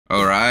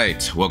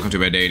Alright, welcome to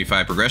my day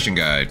 85 progression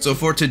guide. So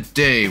for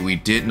today, we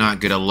did not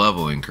get a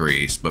level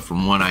increase, but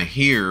from what I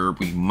hear,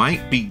 we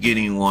might be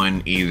getting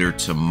one either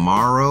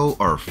tomorrow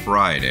or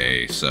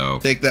Friday, so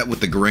take that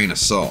with a grain of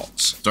salt.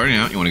 Starting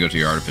out, you want to go to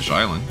your artificial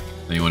island,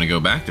 then you want to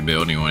go back to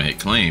build and you want to hit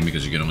claim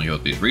because you can only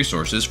hold these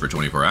resources for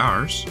 24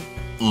 hours.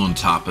 On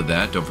top of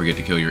that, don't forget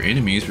to kill your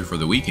enemies before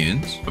the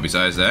weekends. But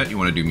besides that, you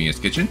want to do Mia's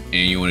Kitchen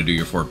and you want to do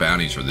your 4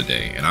 bounties for the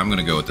day, and I'm going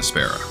to go with the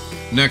Sparrow.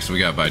 Next, we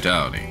got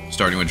Vitality,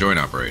 starting with joint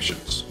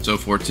operations. So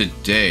for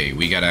today,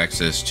 we got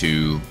access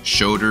to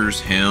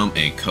Shoulders, Helm,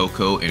 a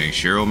Coco, and a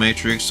Shiro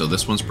Matrix. So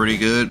this one's pretty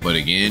good, but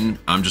again,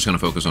 I'm just gonna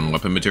focus on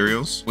weapon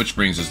materials, which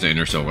brings us to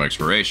Interstellar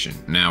Exploration.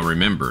 Now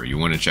remember, you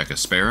wanna check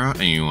Aspera,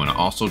 and you wanna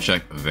also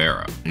check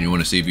Vera. And you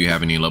wanna see if you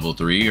have any level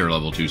 3 or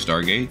level 2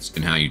 Stargates,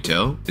 and how you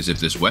tell is if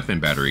this weapon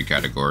battery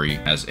category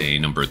has a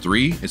number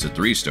 3, it's a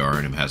 3-star,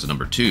 and if it has a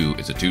number 2,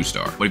 it's a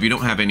 2-star. But if you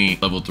don't have any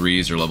level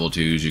 3s or level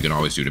 2s, you can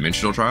always do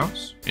Dimensional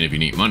Trials. And if you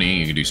need money,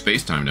 you can do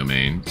space-time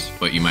domains,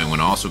 but you might want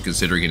to also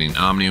consider getting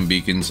Omnium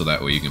Beacon so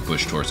that way you can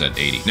push towards that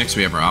 80. Next,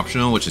 we have our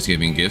optional, which is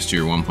giving gifts to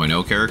your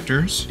 1.0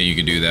 characters, and you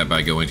can do that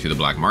by going to the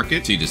black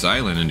market, Cetus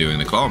Island, and doing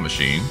the claw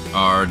machine,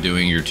 or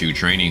doing your 2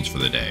 trainings for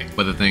the day.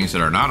 But the things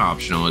that are not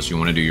optional is you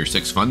want to do your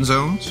 6 fun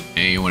zones,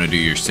 and you want to do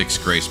your 6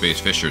 Greyspace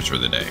fishers for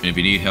the day. And if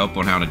you need help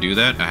on how to do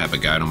that, I have a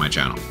guide on my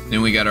channel.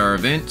 Then we got our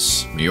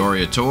events,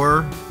 Mirroria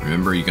Tour.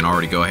 Remember, you can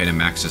already go ahead and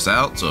max this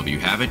out, so if you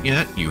haven't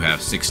yet, you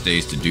have 6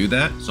 days to do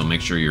that, so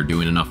make sure you're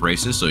doing enough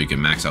races so you can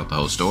max out the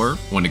whole store.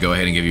 Want to go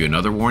ahead and give you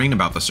another warning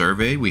about the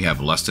survey. We have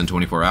less than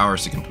 24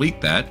 hours to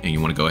complete that, and you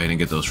want to go ahead and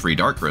get those free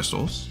dark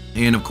crystals.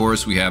 And of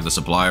course, we have the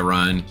supply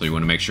run, so you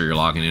want to make sure you're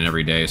logging in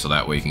every day so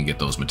that way you can get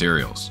those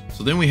materials.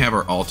 So then we have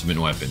our ultimate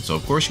weapon. So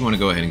of course you want to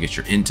go ahead and get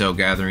your intel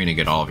gathering and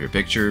get all of your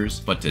pictures,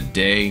 but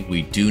today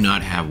we do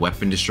not have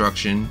weapon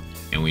destruction,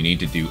 and we need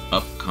to do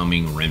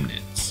upcoming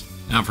remnants.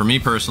 Now for me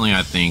personally,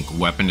 I think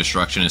weapon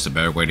destruction is a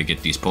better way to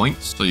get these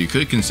points. So you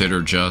could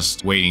consider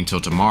just waiting till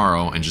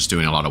tomorrow and just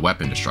doing a lot of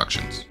weapon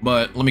destructions.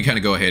 But let me kind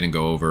of go ahead and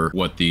go over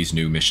what these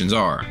new missions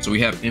are. So we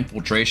have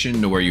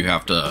infiltration, to where you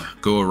have to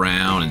go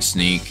around and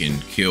sneak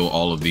and kill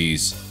all of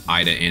these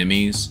IDA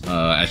enemies.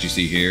 As you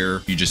see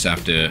here, you just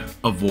have to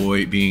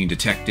avoid being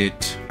detected.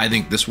 I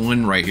think this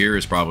one right here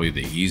is probably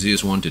the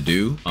easiest one to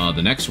do.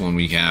 The next one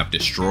we have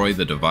destroy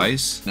the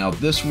device. Now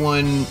this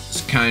one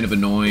is kind of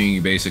annoying.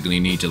 You basically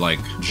need to like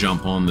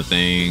jump on the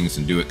things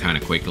and do it kind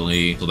of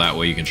quickly, so that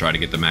way you can try to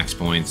get the max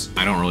points.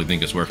 I don't really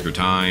think it's worth your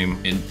time.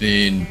 And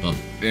then the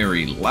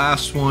very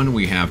last one,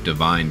 we have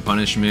divine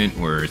punishment,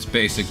 where it's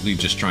basically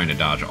just trying to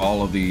dodge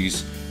all of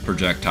these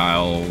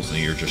projectiles,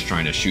 and you're just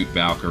trying to shoot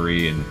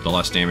Valkyrie, and the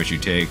less damage you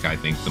take, I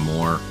think the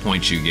more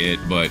points you get.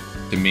 But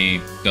to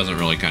me, doesn't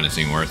really kind of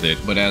seem worth it.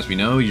 But as we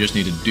know, you just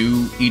need to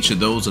do each of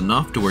those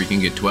enough to where you can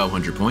get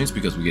 1200 points,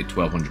 because we get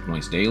 1200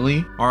 points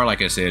daily. Or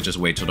like I said, just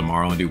wait till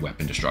tomorrow and do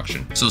weapon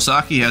destruction. So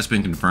Saki has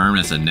been confirmed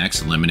as the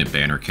next limited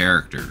banner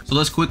character. So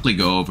let's quickly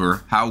go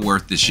over how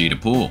worth is she to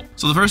pull.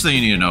 So the first thing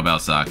you need to know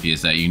about Saki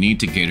is that you need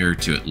to get her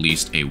to at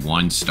least a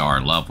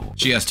 1-star level.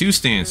 She has 2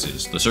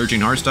 stances, the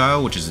Surging Heart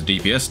style, which is the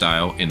DPS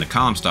style, and the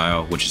Calm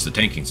style, which is the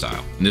tanking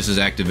style. And this is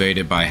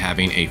activated by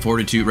having a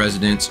Fortitude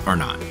Resonance or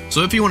not.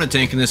 So if you want to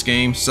tank in this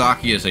game,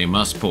 Saki is a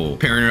must pull.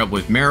 Pairing her up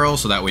with Meryl,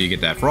 so that way you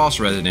get that Frost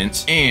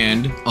Resonance,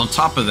 and on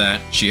top of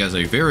that, she has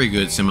a very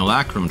good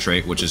Simulacrum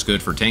trait, which is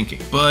good for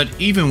tanking. But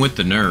even with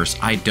the nurse,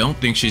 I don't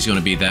think she's going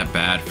to be that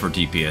bad for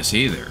DPS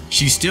either.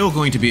 She's still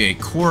going to be a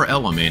core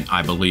element,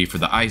 I believe, for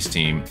the Ice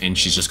team, and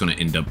she's just going to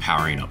end up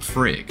powering up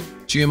Frigg.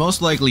 She can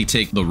most likely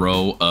take the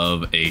role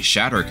of a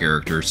Shatter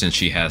character, since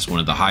she has one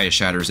of the highest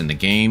Shatters in the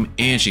game,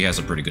 and she has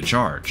a pretty good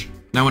charge.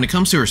 Now when it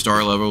comes to her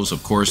star levels,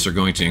 of course they're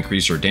going to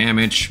increase her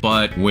damage,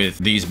 but with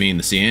these being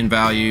the CN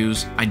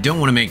values, I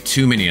don't want to make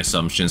too many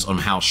assumptions on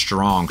how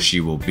strong she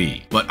will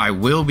be. But I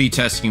will be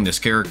testing this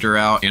character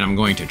out, and I'm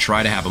going to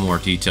try to have a more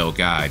detailed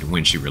guide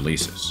when she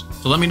releases.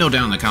 So let me know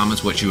down in the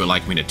comments what you would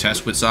like me to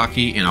test with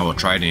Saki, and I will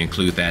try to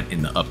include that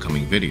in the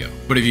upcoming video.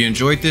 But if you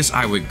enjoyed this,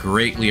 I would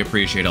greatly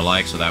appreciate a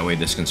like, so that way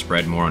this can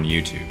spread more on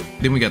YouTube.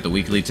 Then we got the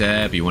weekly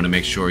tab. You want to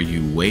make sure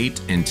you wait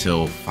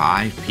until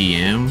 5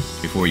 p.m.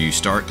 before you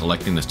start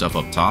collecting the stuff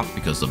up top,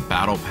 because the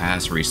battle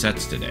pass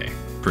resets today,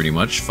 pretty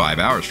much 5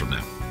 hours from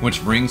now.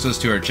 Which brings us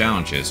to our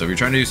challenges. So if you're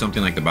trying to do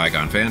something like the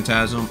Bygone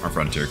Phantasm or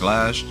Frontier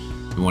Clash,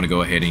 you want to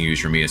go ahead and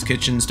use your Mia's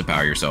Kitchens to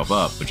power yourself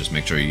up, but just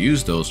make sure you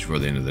use those before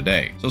the end of the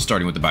day. So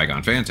starting with the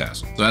Bygone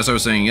Phantasm. So as I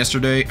was saying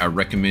yesterday, I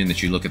recommend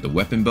that you look at the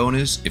weapon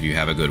bonus. If you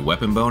have a good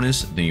weapon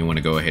bonus, then you want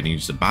to go ahead and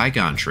use the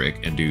Bygone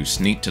trick and do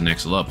sneak to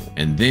next level.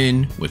 And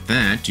then with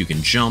that, you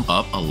can jump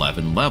up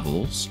 11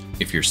 levels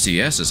if your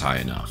CS is high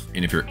enough.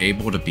 And if you're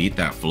able to beat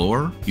that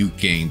floor, you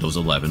gain those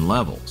 11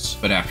 levels.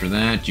 But after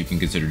that, you can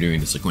consider doing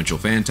the sequential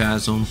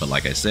Phantasm, but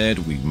like I said,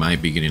 we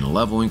might be getting a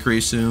level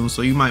increase soon,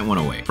 so you might want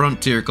to wait.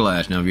 Frontier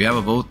Clash. Now if you have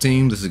a Volt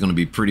team, this is going to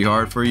be pretty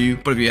hard for you,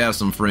 but if you have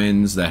some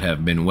friends that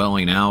have been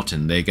welling out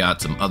and they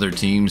got some other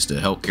teams to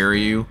help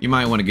carry you, you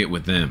might want to get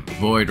with them.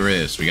 Void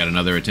Rift. We got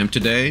another attempt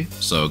today,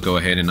 so go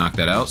ahead and knock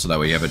that out, so that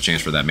way you have a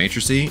chance for that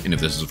Matricy, and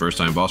if this is the first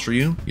time boss for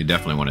you, you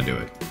definitely want to do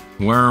it.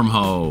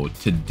 Wormhole.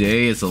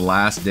 Today is the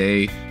last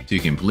day to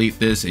complete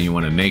this, and you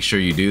want to make sure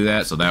you do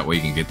that so that way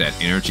you can get that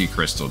energy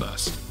crystal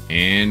dust.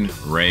 And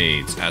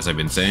raids. As I've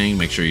been saying,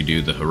 make sure you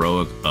do the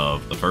heroic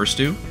of the first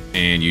two,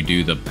 and you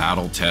do the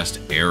battle test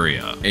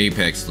area.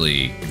 Apex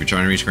League. If you're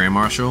trying to reach Grand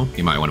Marshal,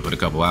 you might want to put a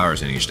couple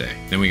hours in each day.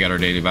 Then we got our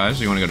daily buys.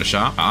 So you want to go to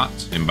shop, HOT,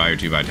 and buy your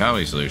 2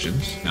 vitality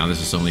solutions. Now this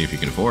is only if you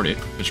can afford it,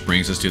 which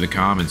brings us to the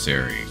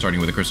Commissary, starting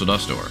with the Crystal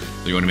Dust Store.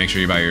 So you want to make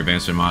sure you buy your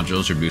advancement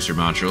modules, your booster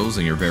modules,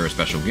 and your Vera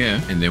special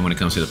gift. And then when it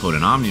comes to the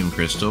Potent Omnium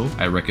Crystal,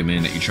 I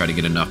recommend that you try to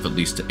get enough at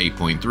least to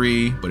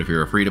 8.3, but if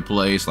you're a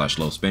free-to-play /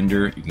 low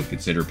spender, you can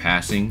consider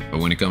passing. But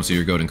when it comes to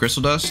your Golden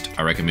Crystal Dust,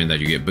 I recommend that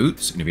you get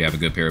boots, and if you have a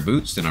good pair of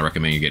boots, then I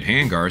recommend you get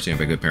handguards. If you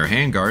have a good pair of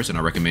handguards, and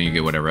I recommend you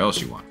get whatever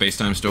else you want.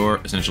 FaceTime Store,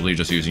 essentially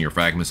just using your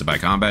fragments to buy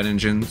combat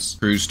engines.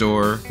 Cruise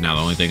Store, now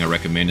the only thing I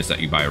recommend is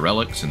that you buy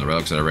relics, and the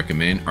relics that I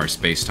recommend are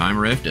Space-Time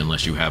Rift,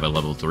 unless you have a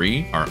level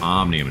 3, or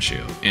Omnium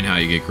Shield. And how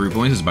you get crew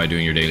points is by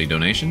doing your daily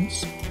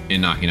donations,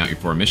 and knocking out your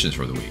 4 missions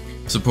for the week.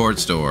 Support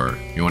Store,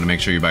 you want to make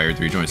sure you buy your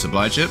 3 joint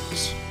supply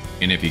chips,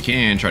 and if you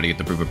can, try to get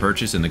the proof of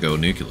purchase in the Gold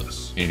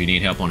Nucleus. And if you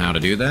need help on how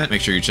to do that,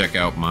 make sure you check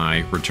out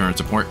my Return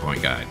Support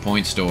Point Guide.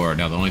 Point Store,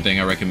 now the only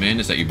thing I recommend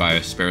is that you buy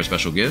a spare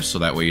special gifts, so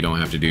that way you don't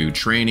have to do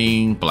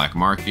training, black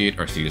market,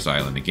 or Cetus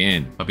Island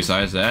again. But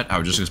besides that, I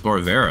would just explore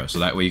Vera, so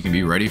that way you can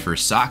be ready for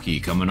Saki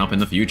coming up in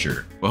the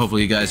future. Well,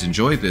 hopefully you guys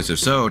enjoyed this. If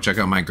so, check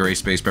out my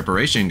Greyspace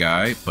preparation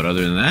guide. But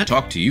other than that,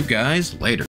 talk to you guys later.